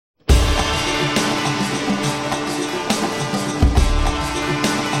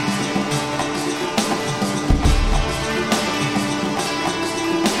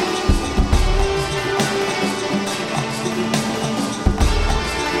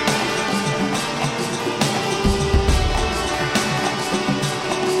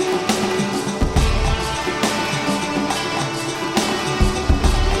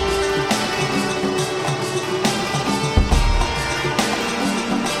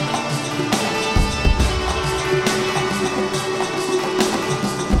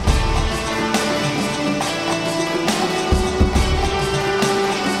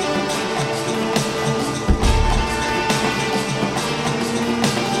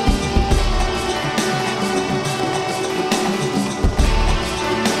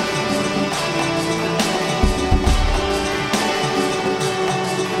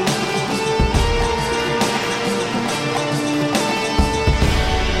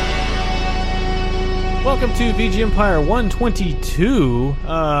welcome to VG Empire 122.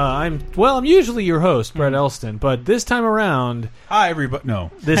 I'm usually your host, Brett Elston, but this time around, hi everybody.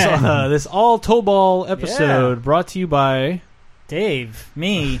 No, this all Tobal episode brought to you by Dave,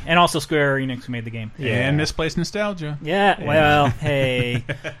 me, and also Square Enix who made the game. And Misplaced Nostalgia. Yeah, well, hey.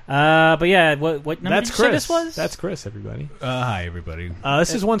 But yeah, what number did you say this was? That's Chris, everybody. Hi everybody.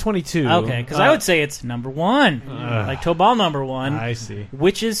 This is 122. Okay, because I would say it's number one, like Tobal number one. I see.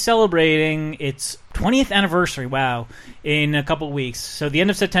 Which is celebrating its 20th anniversary, in a couple of weeks. So the end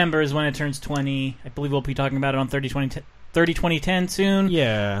of September is when it turns 20. I believe we'll be talking about it on 30-20-10 soon.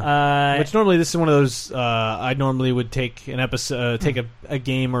 Yeah. Which normally this is one of those I normally would take an episode, take a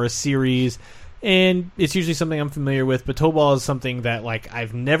game or a series, and it's usually something I'm familiar with. But Tobal is something that like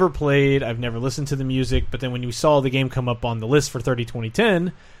I've never played, I've never listened to the music. But then when we saw the game come up on the list for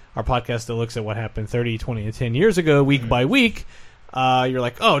 30-20-10, our podcast that looks at what happened 30, 20, and 10 years ago, week by week. You're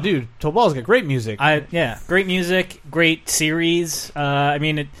like, oh, dude, Tobal's got great music. Great music, great series. I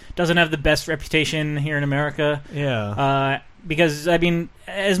mean, it doesn't have the best reputation here in America. Yeah. Because, I mean,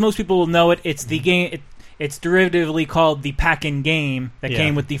 as most people will know it's the game. It's derivatively called the Pack-In game that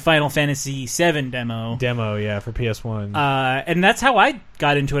came with the Final Fantasy VII demo. For PS1. And that's how I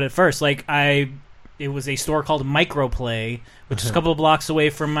got into it at first. It was a store called Microplay, which is a couple of blocks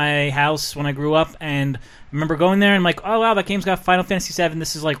away from my house when I grew up, and I remember going there and I'm like, oh wow, that game's got Final Fantasy VII.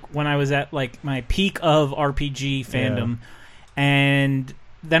 This is like when I was at like my peak of RPG fandom, and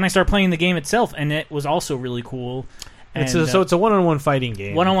then I started playing the game itself, and it was also really cool. And, so it's a one-on-one fighting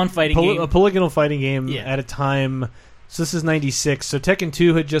game. One-on-one fighting game. A polygonal fighting game at a time. So this is 96. So Tekken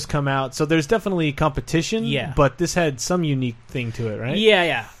 2 had just come out. So there's definitely competition. Yeah. But this had some unique thing to it, right?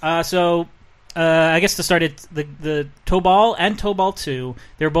 Yeah. I guess to start it, the Tobal and Tobal 2,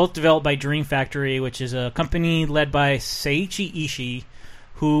 they're both developed by Dream Factory, which is a company led by Seiichi Ishii,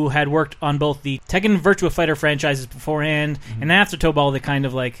 who had worked on both the Tekken Virtua Fighter franchises beforehand, and after Tobal, they kind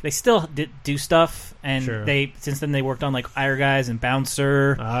of like, they still do stuff, and since then they worked on like Ire Guys and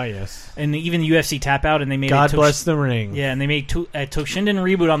Bouncer. Ah, yes. And even UFC Tap Out, and they made God Bless the Ring. Yeah, and they made a Toshinden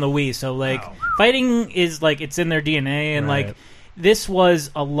reboot on the Wii, so like, fighting is like, it's in their DNA, and like, this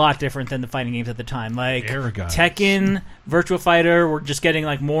was a lot different than the fighting games at the time. Like Tekken, Virtua Fighter were just getting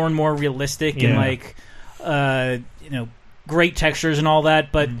like more and more realistic and like great textures and all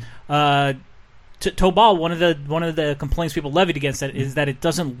that. But Tobal, one of the complaints people levied against it is that it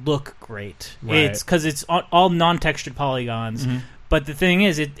doesn't look great. Right. It's because it's all non-textured polygons. But the thing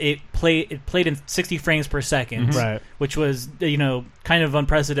is, it played in 60 frames per second, which was kind of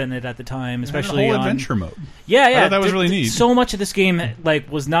unprecedented at the time, especially on adventure mode. Yeah, I thought that was really neat. So much of this game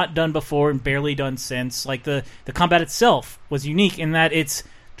was not done before and barely done since. Like the combat itself was unique in that it's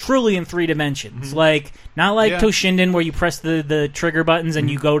truly in 3 dimensions. Like not like Toshinden where you press the trigger buttons and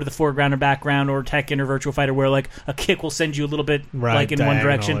you go to the foreground or background, or Tekken or Virtua Fighter where like a kick will send you a little bit like in one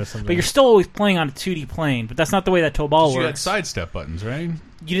direction, but you're still always playing on a 2D plane. But that's not the way that Tobal works. You got sidestep buttons, right?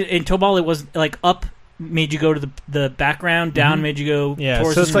 In Tobal it was like up made you go to the background, down made you go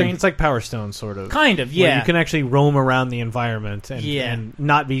towards the screen. It's like Power Stone sort of. Kind of, yeah. Where you can actually roam around the environment and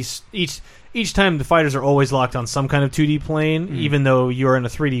not be each time the fighters are always locked on some kind of 2D plane, even though you're in a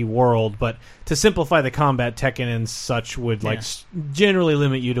 3D world. But to simplify the combat, Tekken and such would generally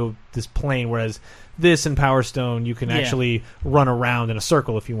limit you to this plane, whereas this and Power Stone, you can actually run around in a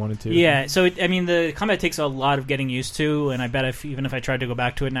circle if you wanted to. Yeah, so the combat takes a lot of getting used to, and I bet even if I tried to go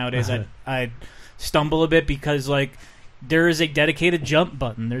back to it nowadays, I'd stumble a bit because like there is a dedicated jump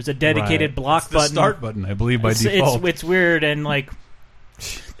button, there's a dedicated block it's button, the start button, I believe by default. It's weird, and like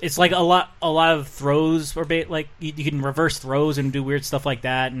it's like a lot of throws, or like you can reverse throws and do weird stuff like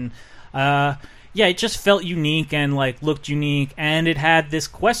that, and it just felt unique and like looked unique, and it had this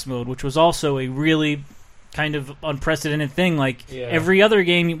quest mode, which was also a really kind of unprecedented thing. Like every other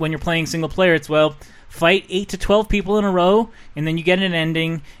game, when you're playing single player, it's fight 8 to 12 people in a row, and then you get an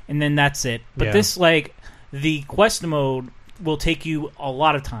ending, and then that's it. But this, like, the quest mode will take you a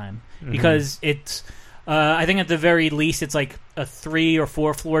lot of time, because it's, I think at the very least, it's like a 3 or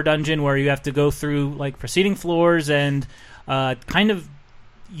 4 floor dungeon where you have to go through, like, preceding floors and kind of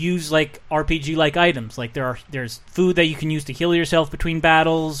use like RPG like items. Like there's food that you can use to heal yourself between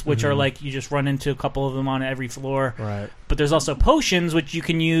battles, which are like you just run into a couple of them on every floor. Right. But there's also potions which you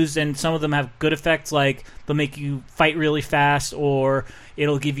can use, and some of them have good effects, like they'll make you fight really fast, or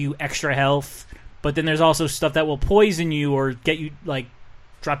it'll give you extra health. But then there's also stuff that will poison you or get you, like,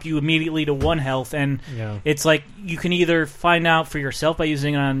 drop you immediately to 1 health, and it's like you can either find out for yourself by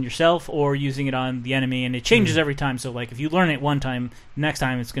using it on yourself or using it on the enemy, and it changes every time. So like if you learn it one time, next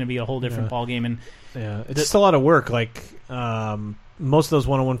time it's going to be a whole different ball game. And it's just a lot of work. Like most of those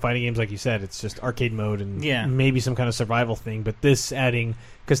one-on-one fighting games, like you said, it's just arcade mode and maybe some kind of survival thing. But this adding,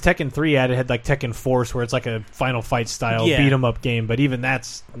 because Tekken 3 had like Tekken Force, where it's like a Final Fight style beat 'em up game. But even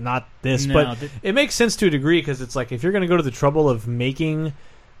that's not this. No, but it makes sense to a degree, because it's like if you're going to go to the trouble of making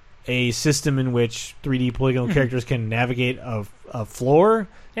a system in which 3D polygonal characters can navigate a floor.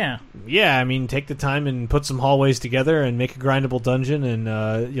 Yeah, I mean, take the time and put some hallways together and make a grindable dungeon,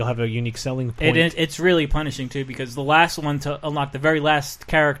 and you'll have a unique selling point. It's really punishing, too, because the last one to unlock the very last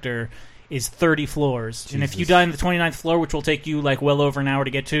character is 30 floors. Jesus. And if you die on the 29th floor, which will take you like well over an hour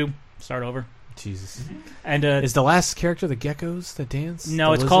to get to, start over. Jesus. And is the last character the geckos that dance?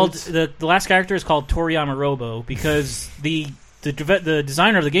 No, it's lizards? called... The last character is called Toriyama Robo, because the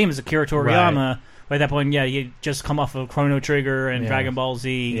designer of the game is Akira Toriyama. Right. By that point, he just come off of Chrono Trigger and Dragon Ball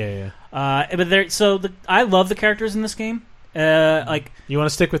Z. But I love the characters in this game. Like, you want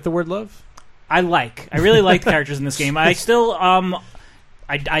to stick with the word love? I really like the characters in this game. I still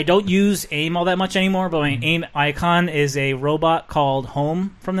I don't use AIM all that much anymore, but my AIM icon is a robot called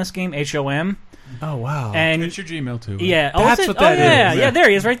Home from this game, HOM. Oh, wow. And it's your Gmail, too. Yeah. That's what that is. Yeah, there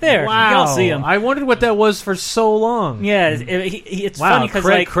he is right there. Wow. You can all see him. I wondered what that was for so long. Yeah, it's funny because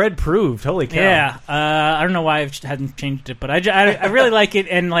cred proved. Holy cow. Yeah. I don't know why I hadn't changed it, but I really like it.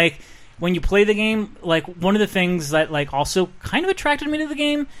 And, like, when you play the game, like, one of the things that, like, also kind of attracted me to the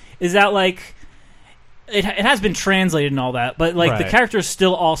game is that, like, it has been translated and all that, but, like, the characters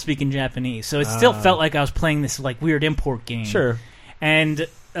still all speak in Japanese. So it still felt like I was playing this, like, weird import game. Sure. And...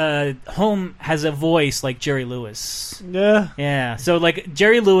 Home has a voice like Jerry Lewis. Yeah. So like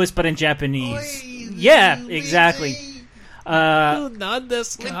Jerry Lewis, but in Japanese. Exactly. Not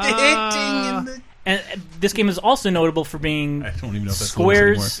this guy. And this game is also notable for being I don't even know if that's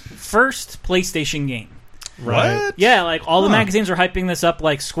Square's first PlayStation game. Right. Yeah, like all the magazines are hyping this up.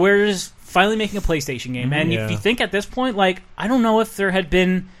 Like Square's finally making a PlayStation game, and if you think at this point, like I don't know if there had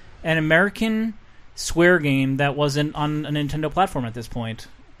been an American Square game that wasn't on a Nintendo platform at this point.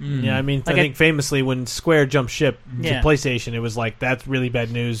 Yeah, I mean, like I think famously when Square jumped ship to PlayStation, it was like, that's really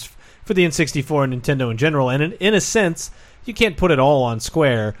bad news for the N64 and Nintendo in general. And in a sense, you can't put it all on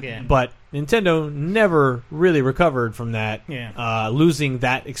Square, but Nintendo never really recovered from that, losing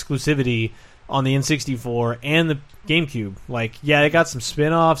that exclusivity on the N64 and the GameCube. Like, it got some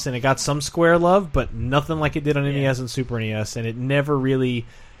spin-offs and it got some Square love, but nothing like it did on NES and Super NES, and it never really...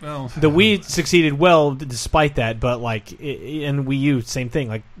 Well, the Wii succeeded well despite that, but like, and Wii U, same thing.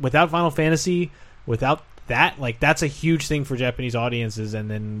 Like, without Final Fantasy, without that, like, that's a huge thing for Japanese audiences. And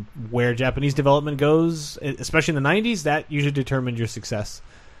then where Japanese development goes, especially in the 90s, that usually determined your success.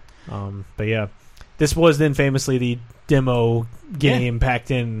 But yeah, this was then famously the demo game packed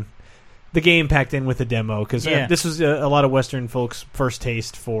in. The game packed in with the demo, because this was a lot of Western folks' first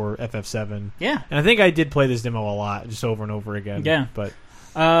taste for FF7. Yeah, and I think I did play this demo a lot, just over and over again. Yeah, but.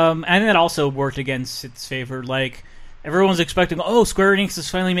 And it also worked against its favor. Like, everyone's expecting, Square Enix is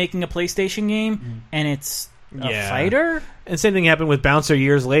finally making a PlayStation game, and it's a fighter? And same thing happened with Bouncer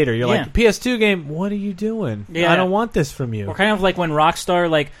years later. You're like, PS2 game, what are you doing? I don't want this from you. Or kind of like when Rockstar,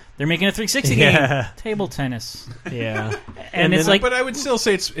 like, they're making a 360 game. Table tennis. Yeah. and it's like... But I would still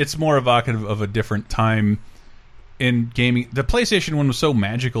say it's more evocative of a different time in gaming. The PlayStation 1 was so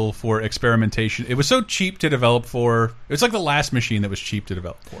magical for experimentation. It was so cheap to develop for. It was like the last machine that was cheap to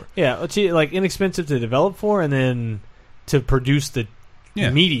develop for. Yeah, like inexpensive to develop for, and then to produce the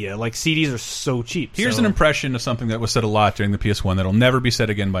media. Like, CDs are so cheap. Here's an impression of something that was said a lot during the PS1 that'll never be said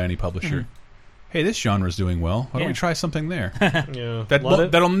again by any publisher. Hey, this genre's doing well. Why don't we try something there?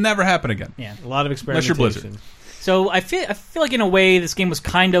 That'll never happen again. Yeah, a lot of experimentation. Unless you're Blizzard. So I feel like in a way this game was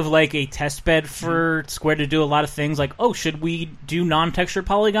kind of like a test bed for Square to do a lot of things. Like, should we do non-textured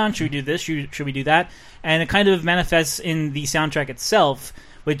polygon? Should we do this? Should we do that? And it kind of manifests in the soundtrack itself,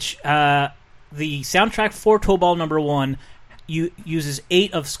 which the soundtrack for Tobal #1 uses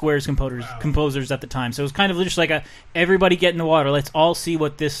 8 of Square's composers at the time. So it was kind of just like everybody get in the water. Let's all see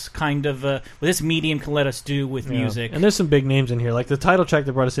what this kind of what this medium can let us do with music. And there's some big names in here. Like, the title track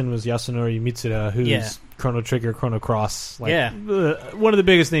that brought us in was Yasunori Mitsuda, who's Chrono Trigger, Chrono Cross. Like, one of the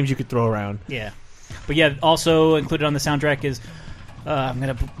biggest names you could throw around. Yeah. But also included on the soundtrack is, I'm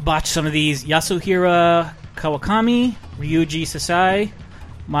going to botch some of these, Yasuhira Kawakami, Ryuji Sasai,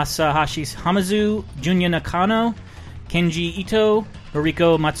 Masahashi Hamazu, Junya Nakano, Kenji Ito,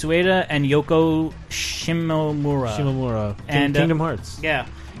 Noriko Matsueda, and Yoko Shimomura. And Kingdom Hearts. Yeah.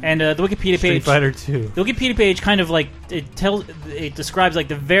 And the Wikipedia page... Street Fighter 2. The Wikipedia page kind of like... It describes like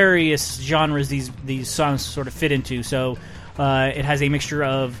the various genres these songs sort of fit into. So it has a mixture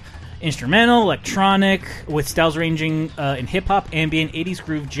of instrumental, electronic, with styles ranging in hip-hop, ambient, 80s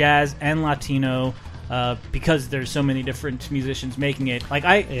groove, jazz, and Latino. because there's so many different musicians making it. Like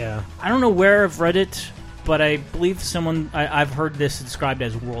I Yeah. don't know where I've read it, but I believe I've heard this described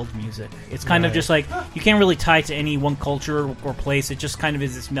as world music. It's kind of Right. just like you can't really tie it to any one culture or place. It just kind of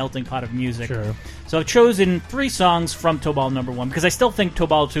is this melting pot of music. Sure. So I've chosen 3 songs from Tobal #1 because I still think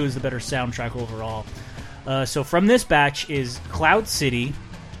Tobal 2 is the better soundtrack overall. So from this batch is Cloud City.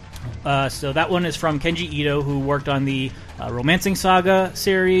 So that one is from Kenji Ito, who worked on the Romancing Saga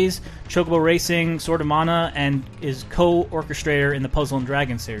series, Chocobo Racing, Sword of Mana, and is co-orchestrator in the Puzzle and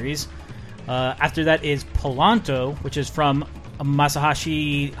Dragon series. After that is Polanto, which is from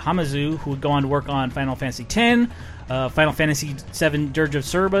Masahashi Hamazu, who would go on to work on Final Fantasy X, Final Fantasy VII Dirge of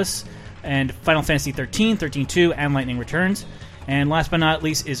Cerberus, and Final Fantasy 13, and Lightning Returns. And last but not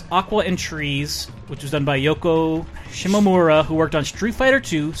least is Aqua and Trees, which was done by Yoko Shimomura, who worked on Street Fighter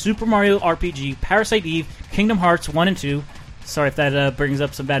II, Super Mario RPG, Parasite Eve, Kingdom Hearts 1 and 2. Sorry if that brings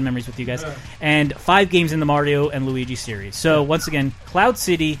up some bad memories with you guys. And 5 games in the Mario and Luigi series. So once again, Cloud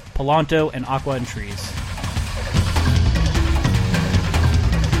City, Polanto, and Aqua and Trees.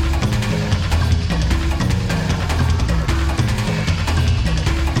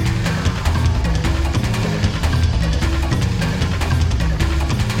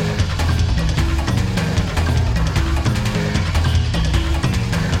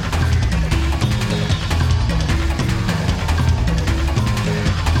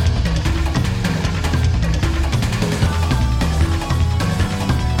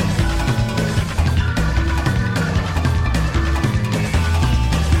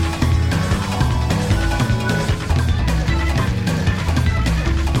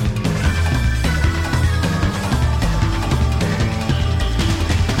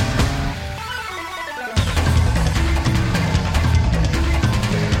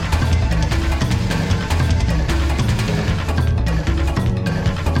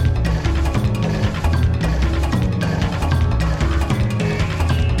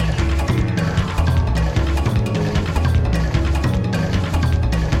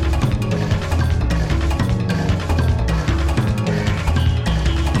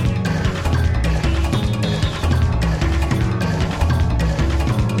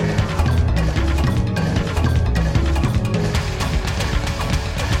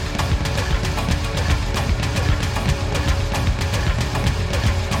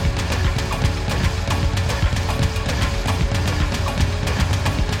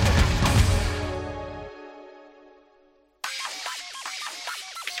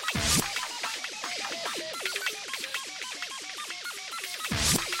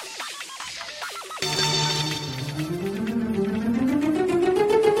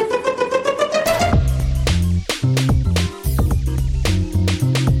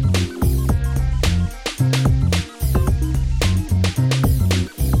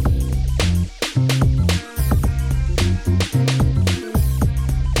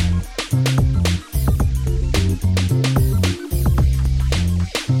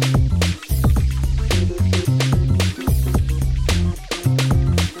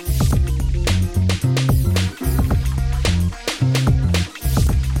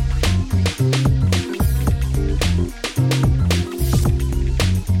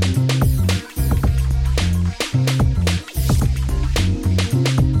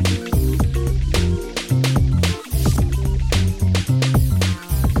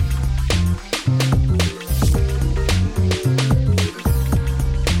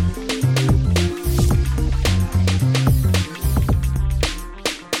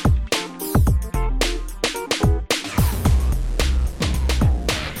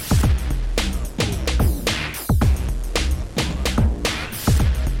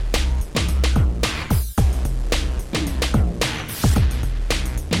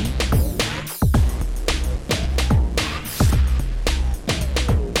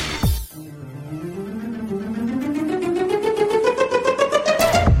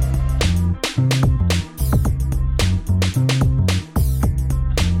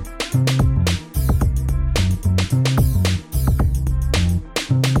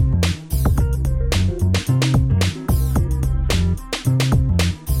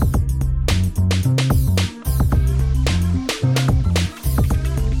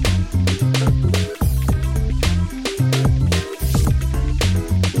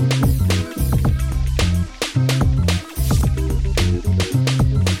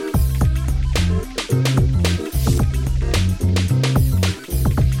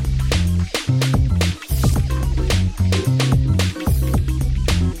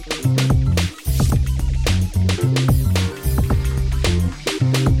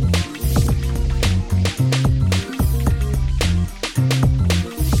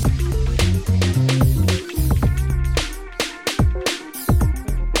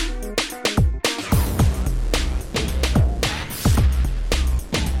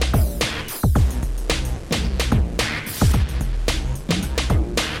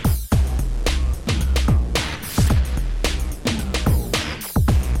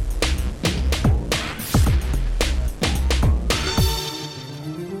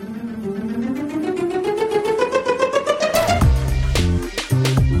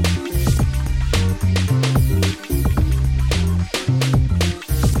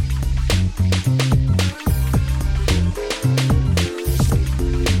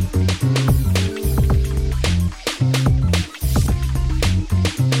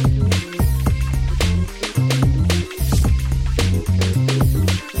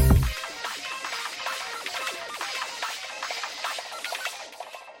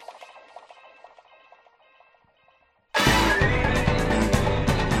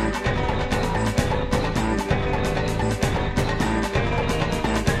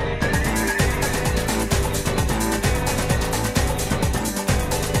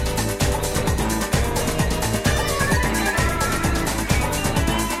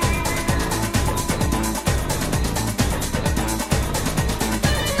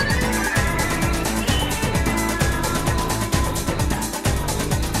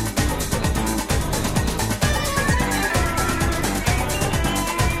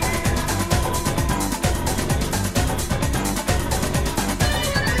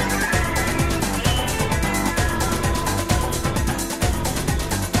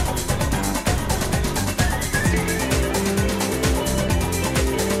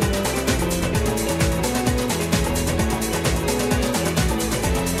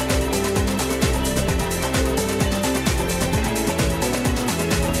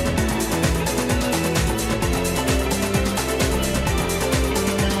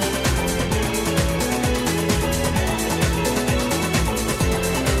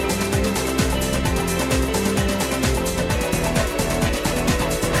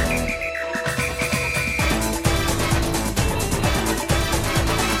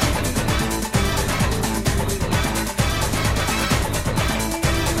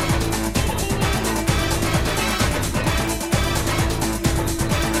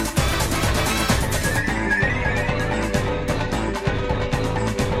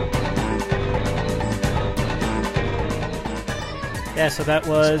 Yeah, so that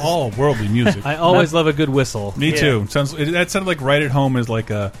was It's all worldly music. I always love a good whistle. Me too. That sounded like Right at Home is like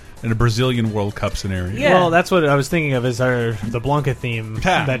in a Brazilian World Cup scenario. Yeah. Well, that's what I was thinking of, is the Blanca theme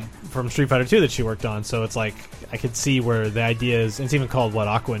Yeah. that from Street Fighter 2 that she worked on. So it's like I could see where the idea is. It's even called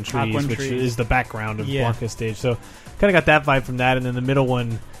Aqua and Trees, Aqua and which Trees. is the background of Yeah. Blanca's stage. So kind of got that vibe from that, and then the middle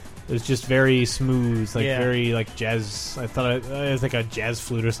one was just very smooth, like very like jazz. I thought it was like a jazz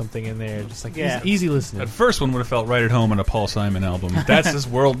flute or something in there, just like easy listening. That first one would have felt right at home on a Paul Simon album. That's as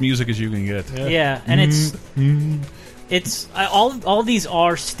world music as you can get. Yeah, and it's all of these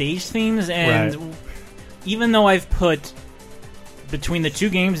are stage themes, and even though I've put between the two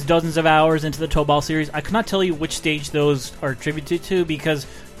games dozens of hours into the Tobal series, I could not tell you which stage those are attributed to, because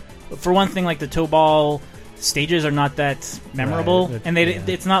for one thing, like the Tobal stages are not that memorable, and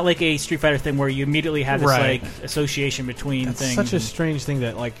it's not like a Street Fighter thing where you immediately have this like association between things. Such a strange thing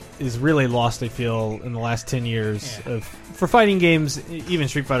that like is really lost, I feel, in the last 10 years for fighting games. Even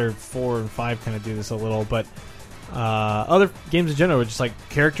Street Fighter 4 and 5 kind of do this a little, but other games in general, just like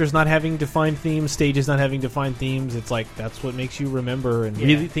characters not having defined themes, stages not having defined themes. It's like that's what makes you remember, and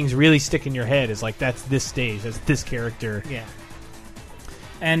really things really stick in your head. Is like that's this stage, that's this character. Yeah,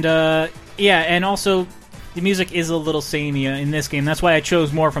 and and also the music is a little samey in this game. That's why I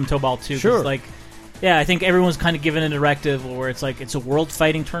chose more from Tobal 2. Sure. Like, I think everyone's kind of given a directive where it's like it's a world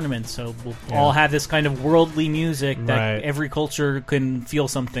fighting tournament, so we'll all have this kind of worldly music that every culture can feel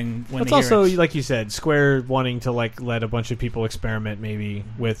something when they hear it. It's also, like you said, Square wanting to like let a bunch of people experiment maybe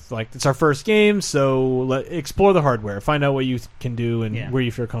with like it's our first game, so explore the hardware, find out what you can do and where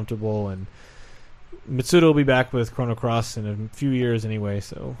you feel comfortable. And Mitsuda will be back with Chrono Cross in a few years anyway.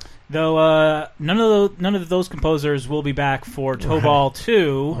 So though none of those composers will be back for Tobal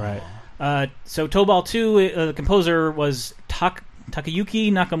 2. Right. So Tobal 2, the composer was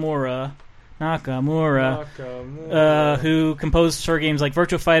Takayuki Nakamura, who composed for games like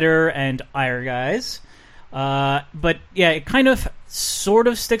Virtua Fighter and Ire Guys. But it kind of sort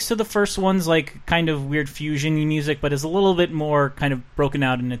of sticks to the first one's like kind of weird fusion music, but is a little bit more kind of broken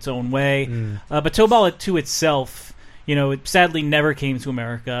out in its own way. But Tobal 2 itself, it sadly never came to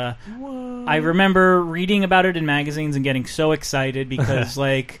America. What? I remember reading about it in magazines and getting so excited because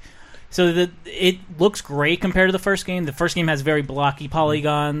it looks great compared to the first game. The first game has very blocky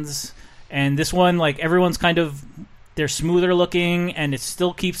polygons, and this one, like everyone's kind of, they're smoother looking, and it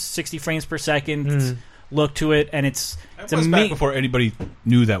still keeps 60 frames per second look to it, and it's back before anybody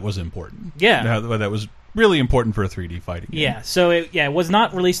knew that was important. Yeah, that was really important for a 3D fighting game. Yeah, so it was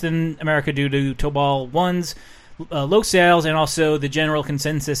not released in America due to Tobal 1's low sales, and also the general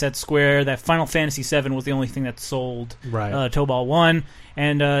consensus at Square that Final Fantasy VII was the only thing that sold Tobal 1.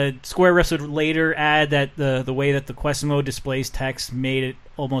 And Square Reps would later add that the way that the quest mode displays text made it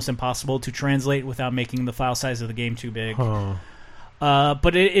almost impossible to translate without making the file size of the game too big.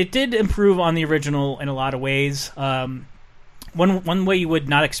 But it did improve on the original in a lot of ways. One way you would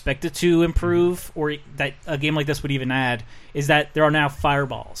not expect it to improve, or that a game like this would even add, is that there are now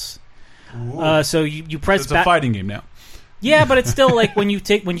fireballs. So you press. So it's a fighting game now. Yeah, but it's still like when you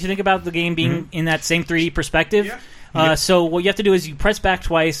think about the game being in that same 3D perspective. So what you have to do is you press back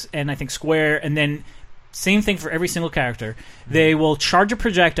twice, and I think square, and then same thing for every single character. They will charge a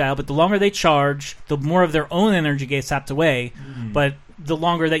projectile, but the longer they charge, the more of their own energy gets sapped away. But the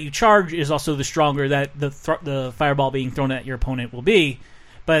longer that you charge is also the stronger that the fireball being thrown at your opponent will be.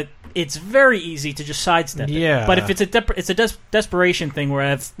 But it's very easy to just sidestep it. Yeah. But if it's a desperation thing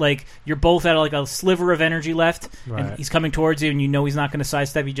where if like you're both at like a sliver of energy left, and he's coming towards you, and you know he's not going to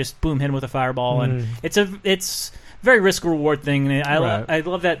sidestep, you just boom hit him with a fireball, and it's very risk reward thing. And I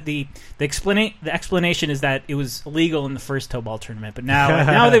love that the explanation is that it was illegal in the first Tobal tournament, but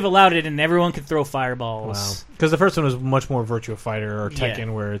now they've allowed it, and everyone can throw fireballs. Wow. Because the first one was much more Virtua Fighter or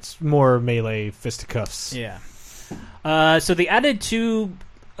Tekken, where it's more melee fisticuffs. Yeah. So they added two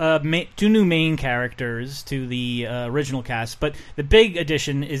new main characters to the original cast, but the big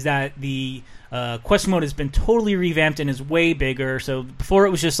addition is that the quest mode has been totally revamped and is way bigger. So before it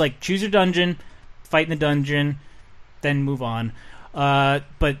was just like choose your dungeon, fight in the dungeon, then move on.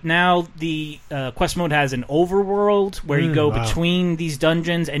 But now the quest mode has an overworld where you go between these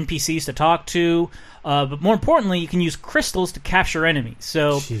dungeons, NPCs to talk to, but more importantly, you can use crystals to capture enemies.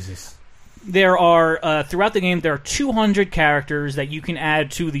 So Jesus. There are, throughout the game, there are 200 characters that you can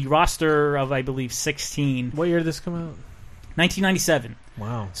add to the roster of, I believe, 16. What year did this come out? 1997.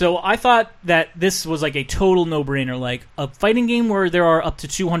 Wow. So I thought that this was like a total no-brainer, like a fighting game where there are up to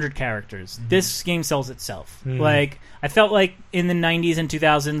 200 characters. This game sells itself. Like I felt like in the 90s and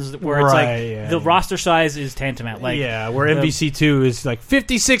 2000s where it's like the roster size is tantamount. Like where MVC2 is like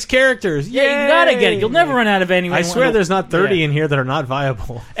 56 characters. Yeah, you gotta get it. You'll never run out of anyone. I swear there's not 30 in here that are not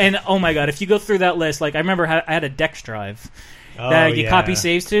viable. And oh my god, if you go through that list, like I remember I had a Dex drive that you copy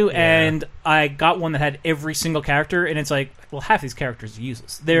saves to, and I got one that had every single character, and it's like, well, half these characters are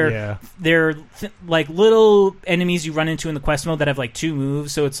useless. They're like little enemies you run into in the quest mode that have like 2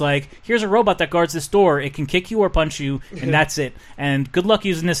 moves. So it's like, here's a robot that guards this door. It can kick you or punch you, and that's it. And good luck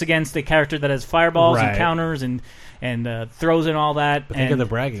using this against a character that has fireballs and counters and throws and all that. But think of the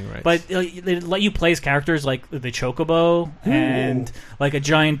bragging rights. But they let you play as characters like the Chocobo and like a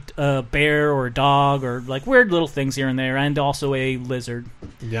giant bear or a dog or like weird little things here and there, and also a lizard.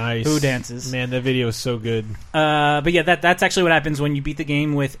 Nice. Who dances. Man, that video is so good. But yeah, that's actually what happens when you beat the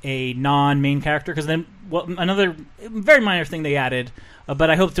game with a non-main character, because then another very minor thing they added,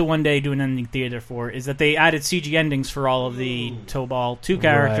 but I hope to one day do an ending theater for, is that they added CG endings for all of the Tobal 2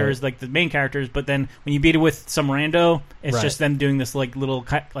 characters, like the main characters, but then when you beat it with some rando, it's just them doing this like little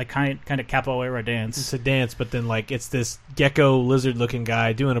like kind of capoeira dance. It's a dance, but then like it's this gecko lizard looking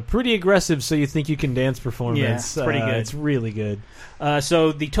guy doing a pretty aggressive so you think you can dance performance. Yeah, it's pretty good. It's really good.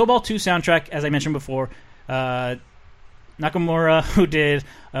 So the Tobal 2 soundtrack, as I mentioned before, Nakamura, who did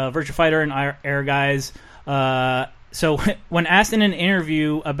Virtua Fighter and Air Guys, so when asked in an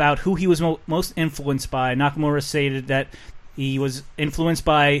interview about who he was most influenced by, Nakamura stated that he was influenced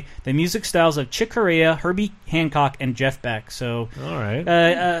by the music styles of Chick Corea, Herbie Hancock, and Jeff Beck. So, all right,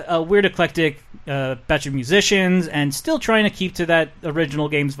 a weird eclectic batch of musicians, and still trying to keep to that original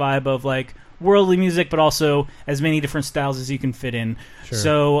game's vibe of like worldly music, but also as many different styles as you can fit in. Sure.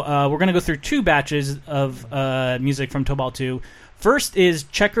 So we're going to go through 2 batches of music from Tobal 2. First is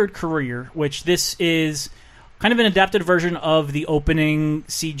Checkered Career, which this is kind of an adapted version of the opening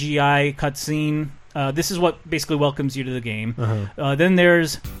CGI cutscene. This is what basically welcomes you to the game. Then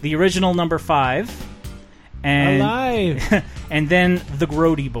there's the original number 5. And, Alive! And then the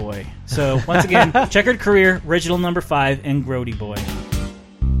Grody Boy. So once again, Checkered Career, original number 5, and Grody Boy.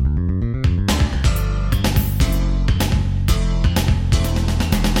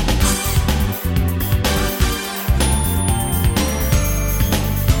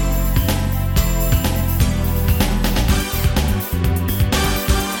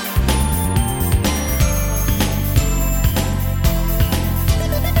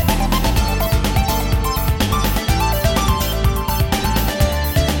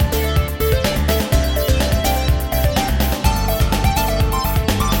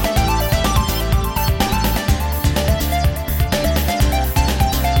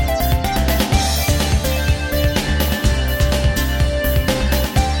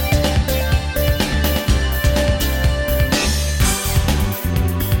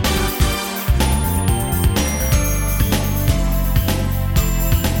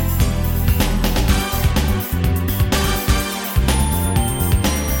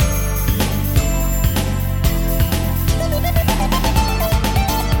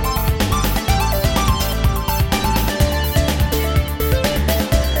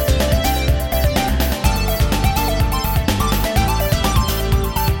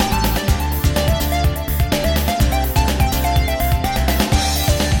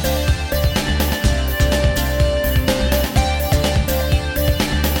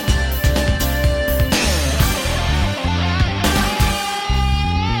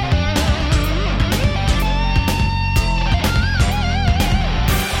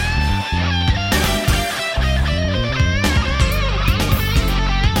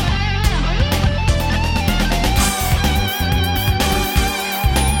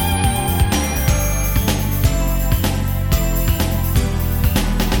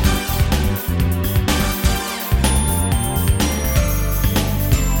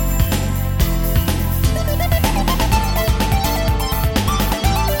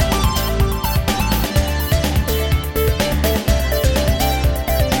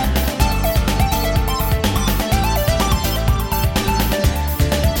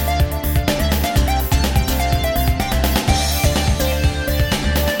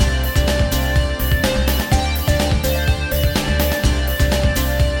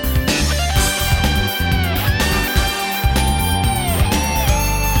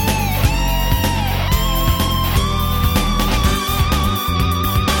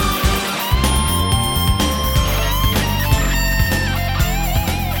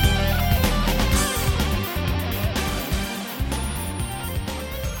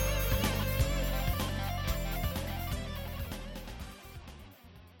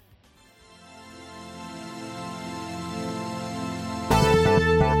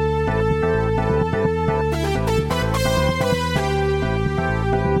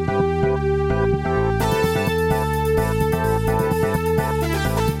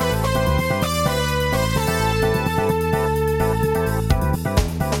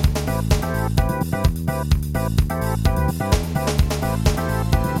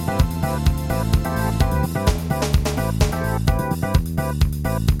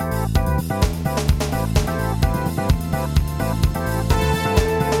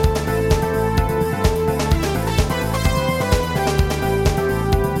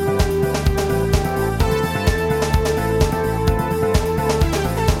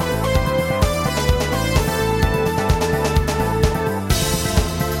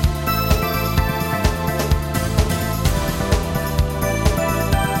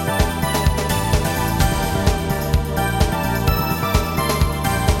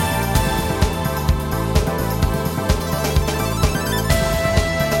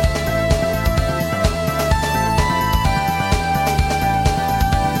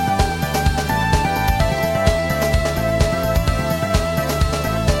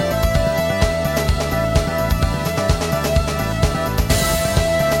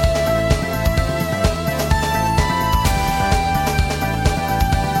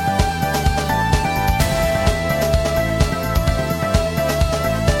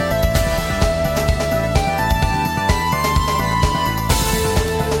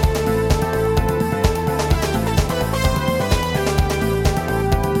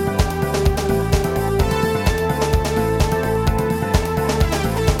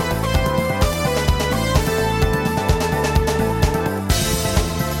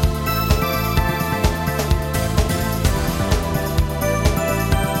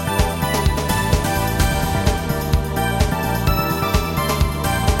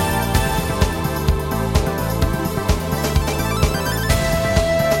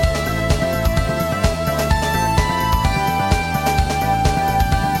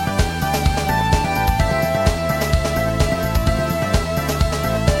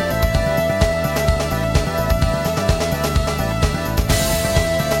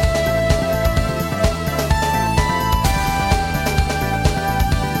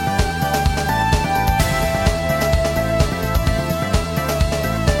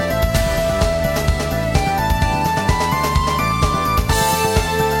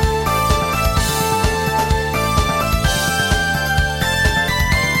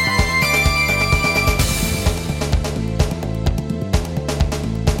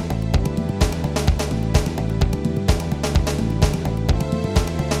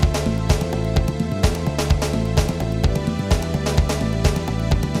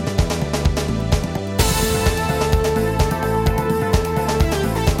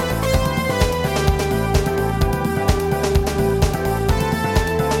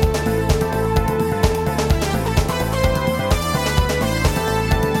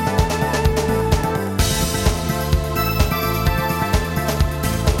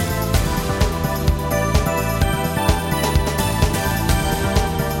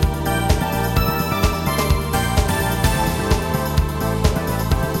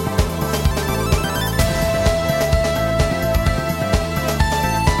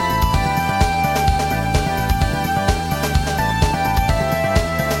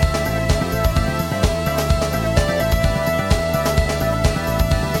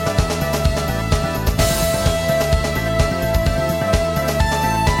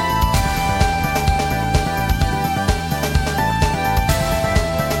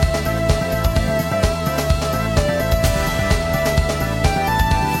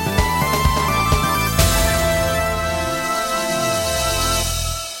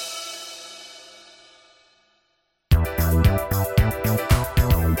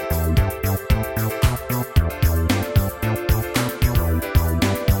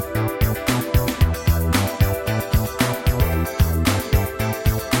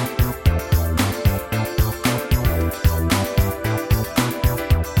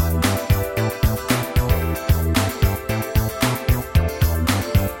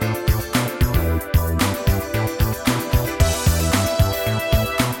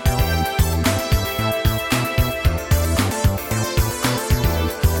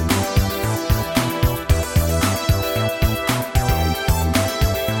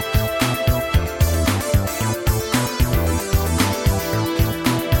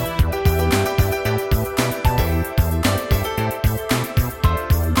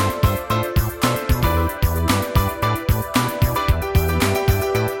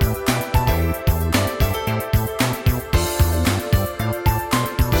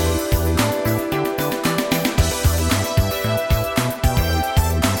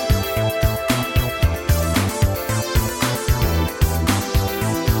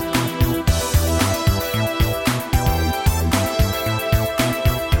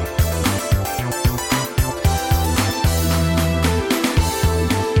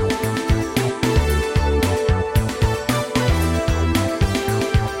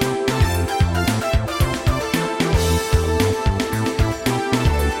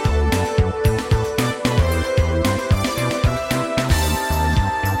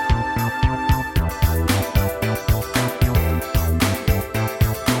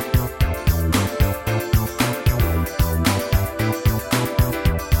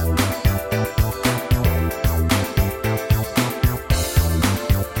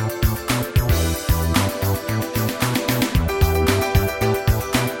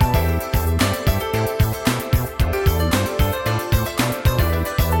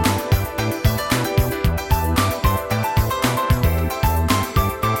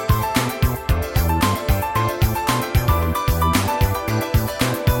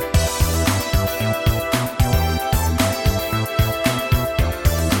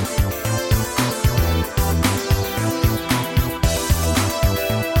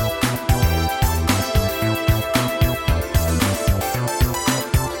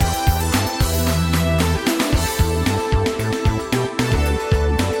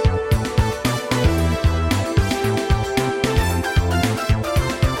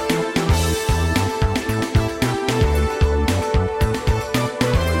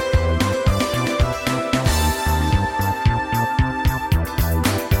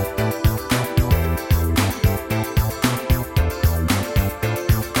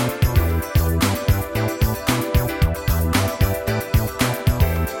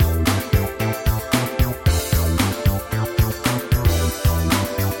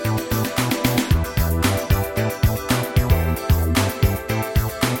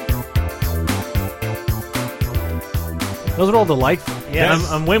 Those are all delightful. Yeah.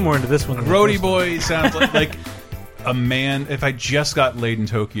 I'm way more into this one. Than Grody Boy sounds like a man. If I just got laid in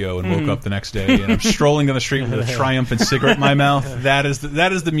Tokyo and woke up the next day and I'm strolling down the street with a triumphant cigarette in my mouth, that is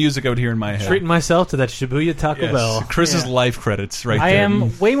the music I would hear in my head. Treating myself to that Shibuya Taco Bell. Chris's life credits right there. I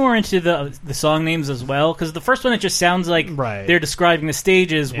am way more into the song names as well, because the first one, it just sounds like they're describing the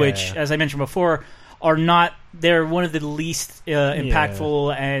stages, which, as I mentioned before, are not. They're one of the least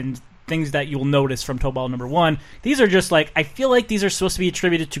impactful and things that you'll notice from Tobal number 1. These are just like, I feel like these are supposed to be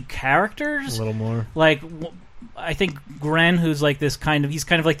attributed to characters. A little more. Like, I think Gren, who's like this he's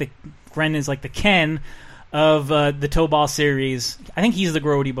kind of like Gren is like the Ken of the Tobal series. I think he's the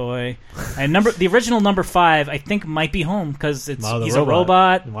Grody Boy. And the original number 5, I think, might be home, because he's a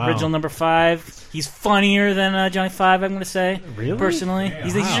robot. Wow. Original number 5. He's funnier than Johnny 5, I'm going to say. Really? Personally.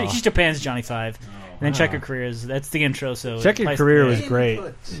 Yeah. He's Japan's Johnny 5. And then Checkered Career that's the intro. So Checkered Career was great.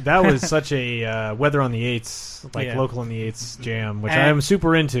 That was such a Weather on the 8s, local on the 8s jam, which I am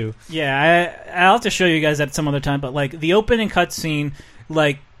super into. Yeah, I'll have to show you guys that some other time. But like the opening cutscene,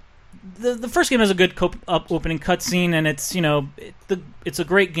 like the first game has a good opening cutscene, and it's it's a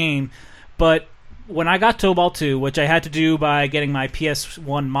great game. But when I got Tobal 2, which I had to do by getting my PS1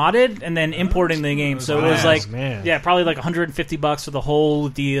 modded and then importing the game, so it was like probably like $150 for the whole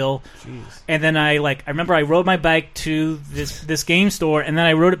deal. Jeez. And then I remember I rode my bike to this game store, and then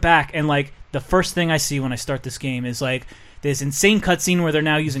I rode it back, and like the first thing I see when I start this game is like this insane cutscene where they're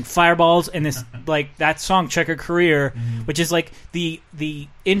now using fireballs, and this like that song Checkered Career, which is like the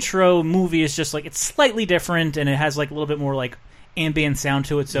intro movie is just like, it's slightly different, and it has like a little bit more like ambient sound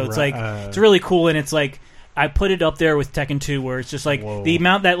to it, so it's like it's really cool. And it's like I put it up there with Tekken 2, where it's just like the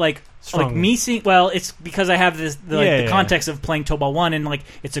amount that like me seeing, it's because I have this the context of playing Tobal 1, and like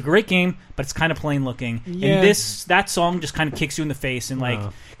it's a great game, but it's kind of plain looking, and that song just kind of kicks you in the face, and like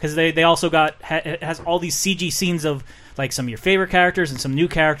because they also it has all these CG scenes of like some of your favorite characters and some new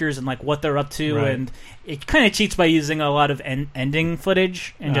characters and like what they're up to, and it kind of cheats by using a lot of ending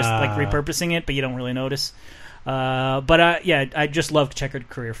footage and just like repurposing it, but you don't really notice. I just loved Checkered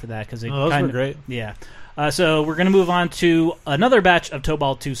Career for that, because those were great. Yeah. So we're going to move on to another batch of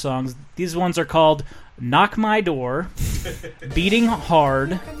Tobal 2 songs. These ones are called Knock My Door, Beating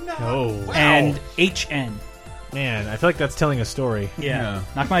Hard, and HN. Man, I feel like that's telling a story. Yeah.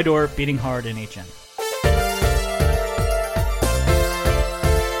 Knock My Door, Beating Hard, and HN.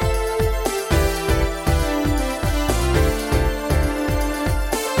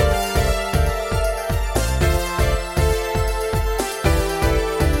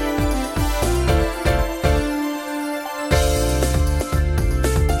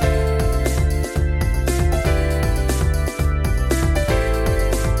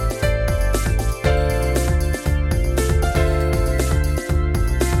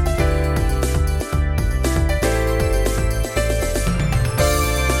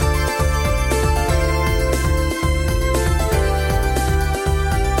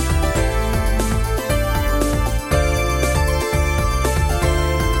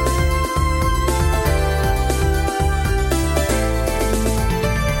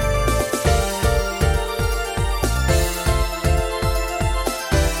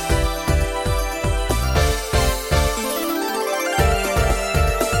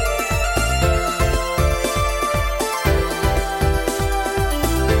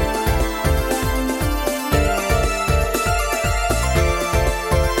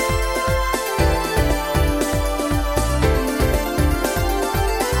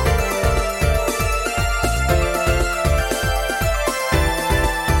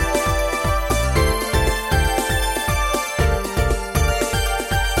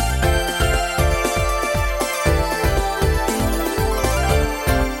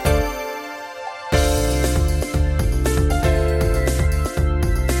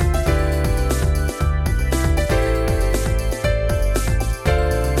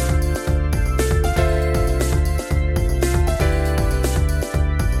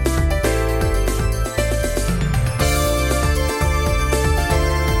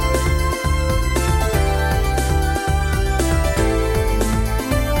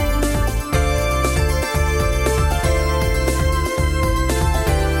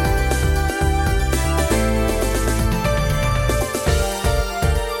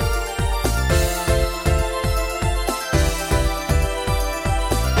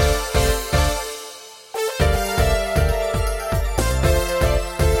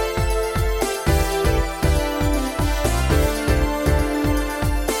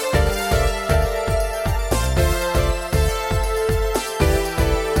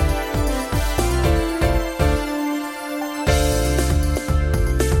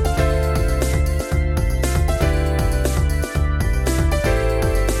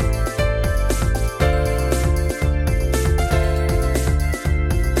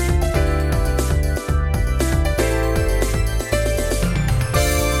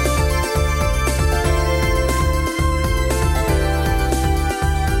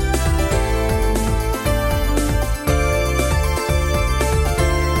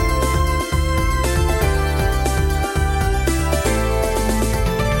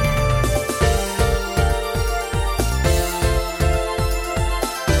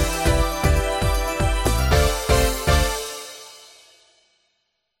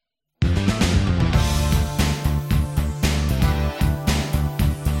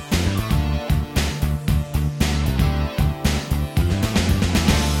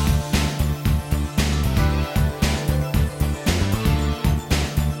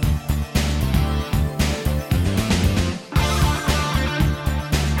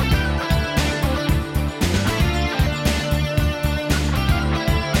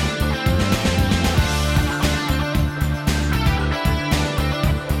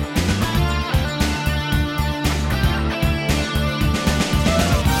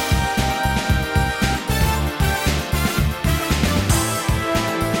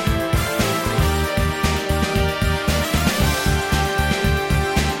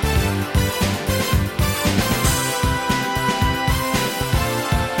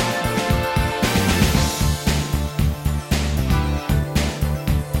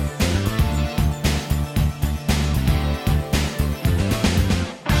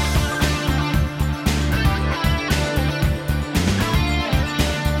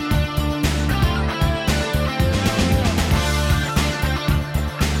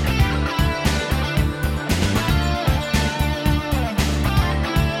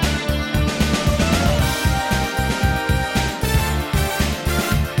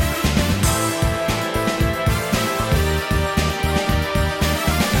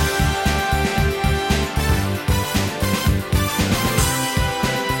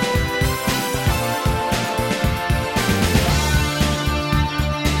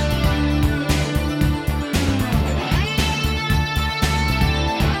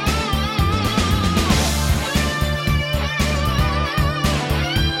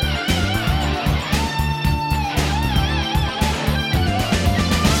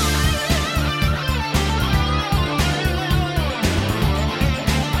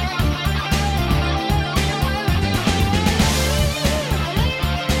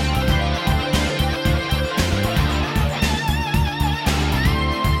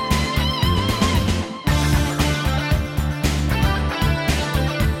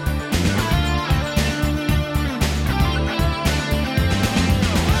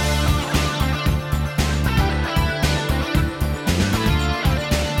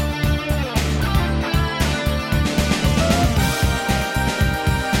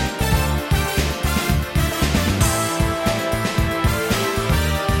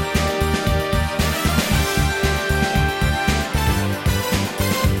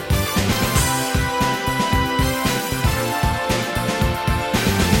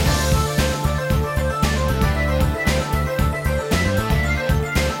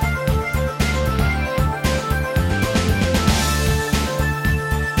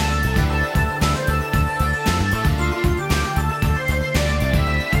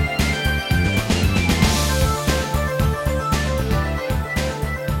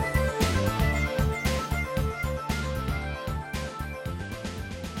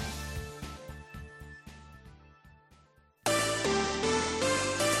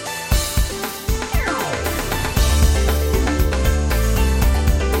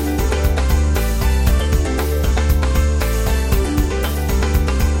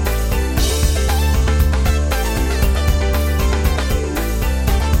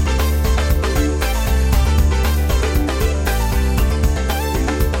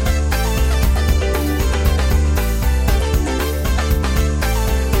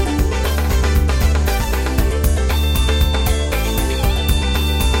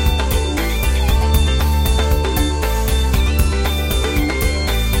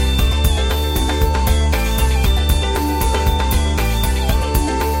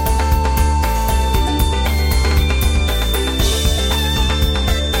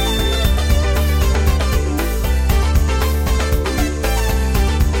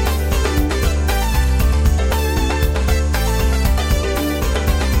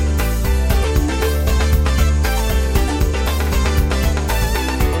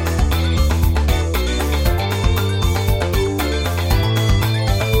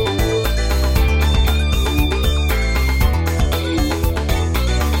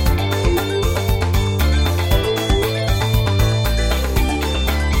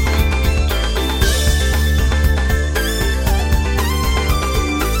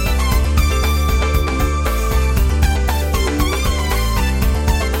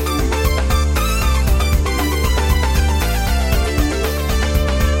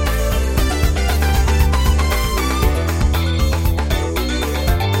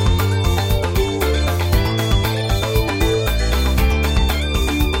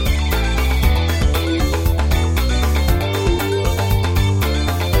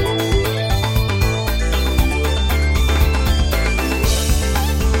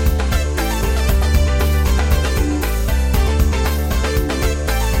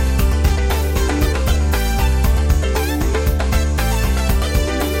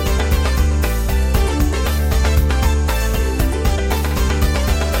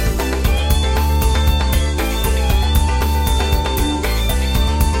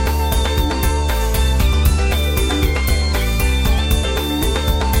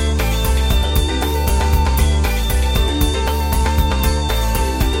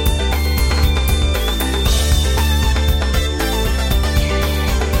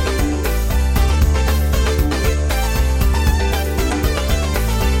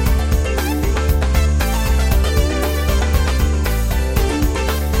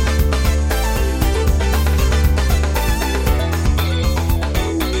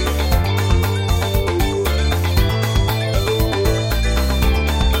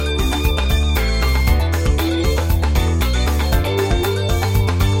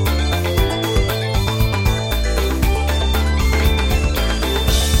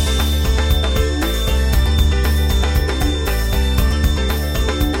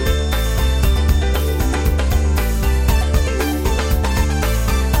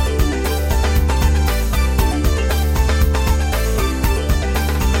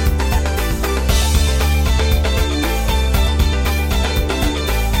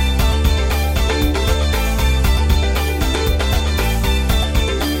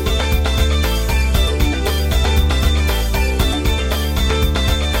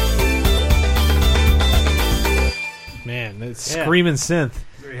 screaming synth.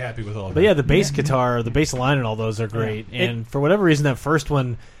 Very happy with all that. But yeah, the bass guitar, the bass line and all those are great. And for whatever reason, that first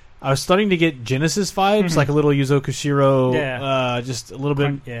one, I was starting to get Genesis vibes, like a little Yuzo Koshiro, just a little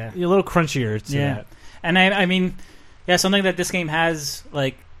bit, a little crunchier to that. And I mean, something that this game has,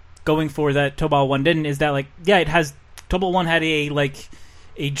 like, going for that Tobal 1 didn't, is that, like, it has, Tobal 1 had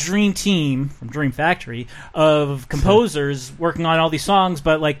a dream team from Dream Factory of composers working on all these songs,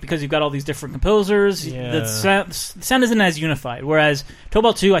 but like because you've got all these different composers, the sound isn't as unified. Whereas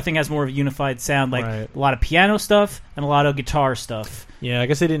Tobal 2, I think, has more of a unified sound, like a lot of piano stuff and a lot of guitar stuff. Yeah, I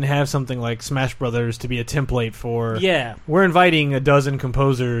guess they didn't have something like Smash Brothers to be a template for. Yeah, we're inviting a dozen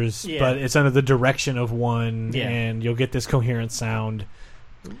composers, but it's under the direction of one, and you'll get this coherent sound.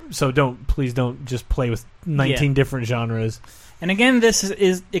 So please don't just play with 19 different genres. And again, this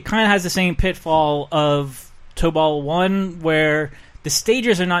is it kind of has the same pitfall of Tobal 1, where the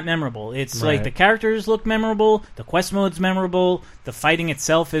stages are not memorable. It's like the characters look memorable, the quest mode's memorable, the fighting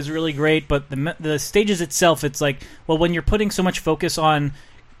itself is really great, but the stages itself, it's like, well, when you're putting so much focus on,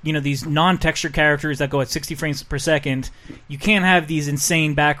 you know, these non-textured characters that go at 60 frames per second, you can't have these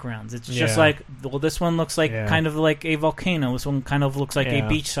insane backgrounds. It's just like, well, this one looks like kind of like a volcano. This one kind of looks like a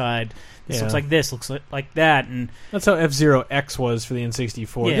beachside. This looks like this, looks like that. And that's how F-Zero X was for the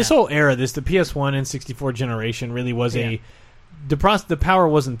N64. Yeah. This whole era, the PS1 N64 generation really was the power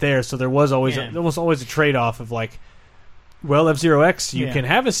wasn't there, so there was always a trade-off of like, well, F-Zero X, you can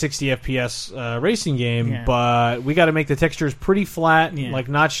have a 60 FPS racing game, but we got to make the textures pretty flat, like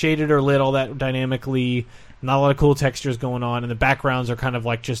not shaded or lit all that dynamically, not a lot of cool textures going on, and the backgrounds are kind of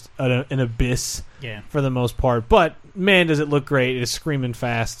like just an abyss for the most part. But, man, does it look great. It is screaming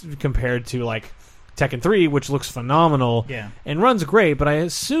fast compared to, like, Tekken 3, which looks phenomenal and runs great, but I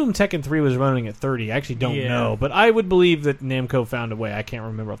assume Tekken 3 was running at 30. I actually don't know, but I would believe that Namco found a way. I can't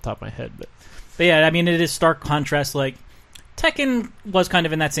remember off the top of my head. But yeah, I mean, it is stark contrast, like, Tekken was kind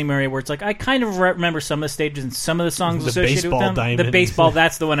of in that same area where it's like, I kind of remember some of the stages and some of the songs associated with them. Diamond. The baseball,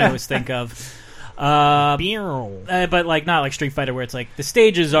 that's the one I always think of. But like not like Street Fighter, where it's like the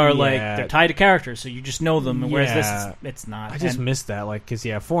stages are like they're tied to characters, so you just know them. Whereas this, it's not. I just missed that, like, because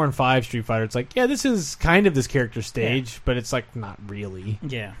 4 and 5 Street Fighter, it's like this is kind of this character stage, but it's like not really.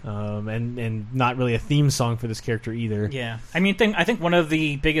 And not really a theme song for this character either. Yeah, I mean, I think one of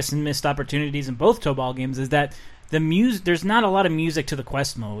the biggest missed opportunities in both Tobal games is that there's not a lot of music to the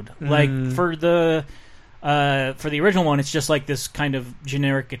quest mode. Like for the original one, it's just like this kind of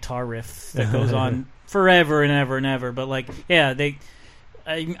generic guitar riff that goes on forever and ever and ever. But like,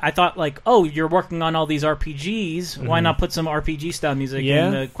 I thought like, oh, you're working on all these RPGs. Why not put some RPG style music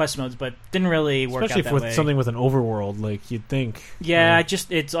in the quest modes? But didn't really work especially out that way. With something with an overworld, like you'd think.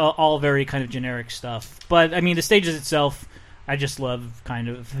 It's all very kind of generic stuff. But I mean, the stages itself, I just love kind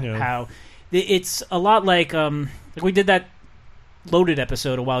of how it's a lot like we did that Loaded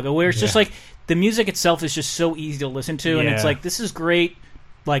episode a while ago, where it's just like the music itself is just so easy to listen to, and it's like, this is great,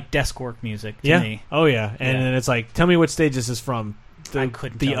 like desk work music to me. Oh yeah, and then it's like, tell me what stage this is from.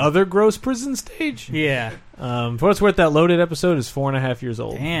 The other gross prison stage. Yeah. For what it's worth, that Loaded episode is 4.5 years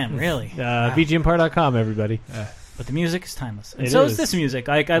old. Damn, really? Wow. VGMPar.com, everybody. But the music is timeless, and so is this music.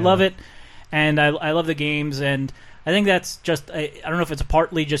 Like, I love it, and I love the games, and I think that's just, I don't know if it's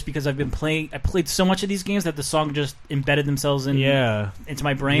partly just because I played so much of these games that the song just embedded themselves into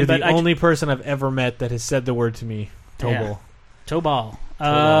my brain. You're the only person I've ever met that has said the word to me, Tobal. Tobal.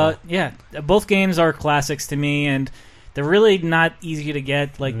 Both games are classics to me, and they're really not easy to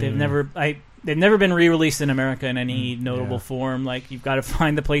get. Like, they've never been re-released in America in any notable form. Like, you've got to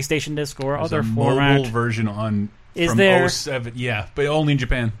find the PlayStation disc or There's other a format. Mobile version from there? 07, but only in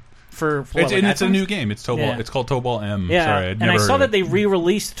Japan. It's a new game. It's Tobal. Yeah. It's called Tobal M. Yeah, Sorry, I saw that they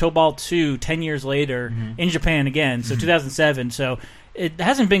re-released Tobal 2 10 years later in Japan again, so 2007. So it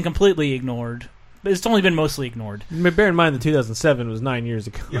hasn't been completely ignored, but it's only been mostly ignored. Bear in mind that 2007 was 9 years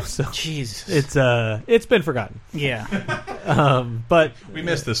ago. So Jesus, it's been forgotten. Yeah, but we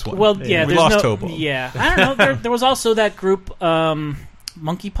missed this one. Well, we lost Tobal. Yeah, I don't know. There was also that group,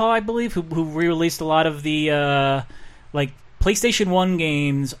 Monkey Paw, I believe, who re-released a lot of the like PlayStation 1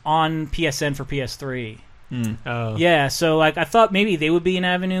 games on PSN for PS3. Yeah, so like I thought maybe they would be an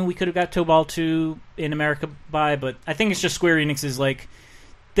avenue we could have got Tobal 2 in America by, but I think it's just Square Enix is like,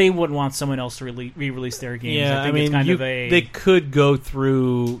 they wouldn't want someone else to re-release their games. Yeah, I mean, they could go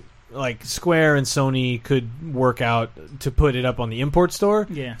through, like, Square and Sony could work out to put it up on the import store.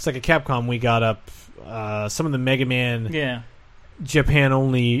 Yeah. It's like a Capcom, we got up some of the Mega Man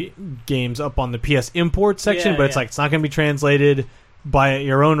Japan-only games up on the PS import section, but it's like, it's not going to be translated. buy at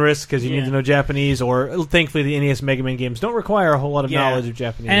your own risk because you need to know Japanese, or thankfully the NES Mega Man games don't require a whole lot of knowledge of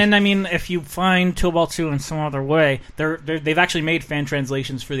Japanese. And I mean, if you find Tobal 2 in some other way, they've actually made fan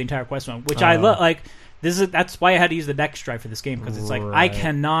translations for the entire quest mode, which I love. Like, that's why I had to use the Dex drive for this game, because it's like I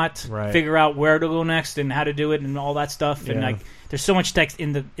cannot figure out where to go next and how to do it and all that stuff, and like there's so much text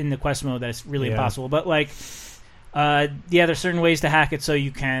in the quest mode that it's really impossible. But like, there's certain ways to hack it so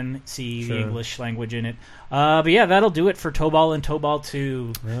you can see the English language in it. But yeah, that'll do it for Tobal and Tobal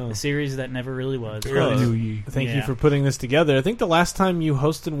 2, the series that never really was. Thank you for putting this together. I think the last time you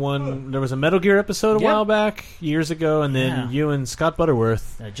hosted one, there was a Metal Gear episode a while back, years ago, and then you and Scott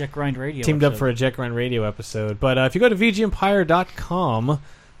Butterworth Jet Grind Radio teamed up for a Jet Grind Radio episode. But if you go to VGEmpire.com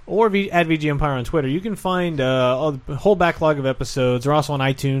or at VGEmpire on Twitter, you can find a whole backlog of episodes. They're also on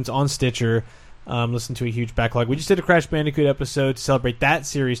iTunes, on Stitcher. Listen to a huge backlog. We just did a Crash Bandicoot episode to celebrate that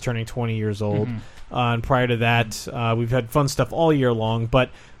series turning 20 years old. And prior to that, we've had fun stuff all year long. But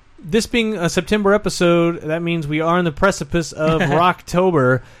this being a September episode, that means we are on the precipice of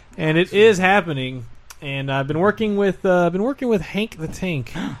Rocktober, and it is happening. And I've been working with Hank the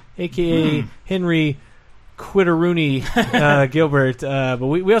Tank, aka Henry Quitteroony Gilbert, but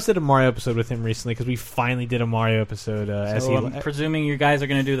we also did a Mario episode with him recently because we finally did a Mario episode. So I'm presuming you guys are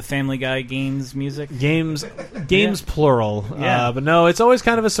going to do the Family Guy games music? Games plural. But no, it's always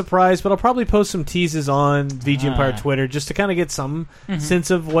kind of a surprise, but I'll probably post some teases on VG Empire Twitter just to kind of get some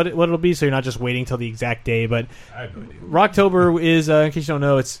sense of what it'll be, so you're not just waiting till the exact day. But Rocktober is, in case you don't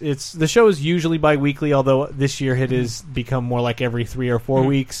know, it's the show is usually bi-weekly, although this year it has become more like every 3 or 4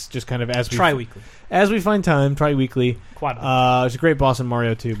 weeks, just kind of as we tri-weekly. As we find time, tri-weekly. There's a great boss in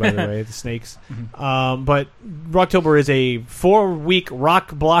Mario 2, by the way, the snakes. But Rocktober is a 4-week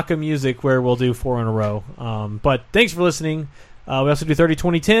rock block of music where we'll do 4 in a row. But thanks for listening. We also do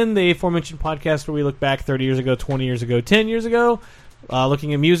 30-20-10, the aforementioned podcast where we look back 30 years ago, 20 years ago, 10 years ago,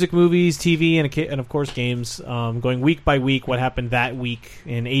 looking at music, movies, TV, and of course games, going week by week, what happened that week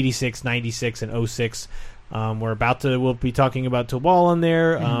in 86, 96, and 06. We'll be talking about Tobal on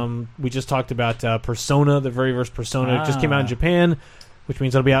there. We just talked about Persona, the very first Persona. It just came out in Japan, which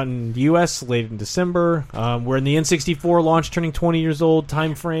means it'll be out in the U.S. late in December. We're in the N64 launch, turning 20 years old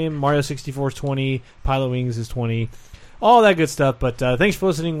time frame. Mario 64 is 20. Pilot Wings is 20. All that good stuff. But thanks for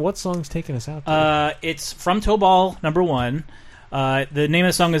listening. What song's taking us out? It's from Tobal, number 1. The name of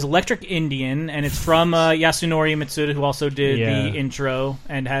the song is Electric Indian, and it's from Yasunori Mitsuda, who also did the intro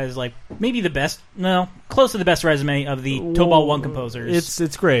and has maybe close to the best resume of the Tobal 1 composers.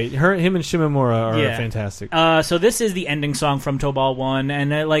 It's great. Him and Shimomura are fantastic. So this is the ending song from Tobal 1,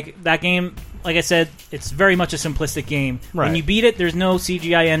 and that game, like I said, it's very much a simplistic game. Right. When you beat it, there's no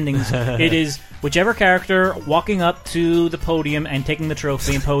CGI endings. It is whichever character walking up to the podium and taking the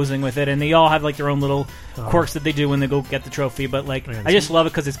trophy and posing with it, and they all have their own little quirks that they do when they go get the trophy. But I just love it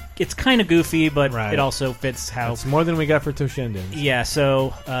because it's kind of goofy, but it also fits how. It's more than we got for Toshinden. Yeah.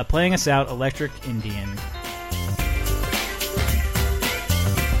 So playing us out, Electric Indian.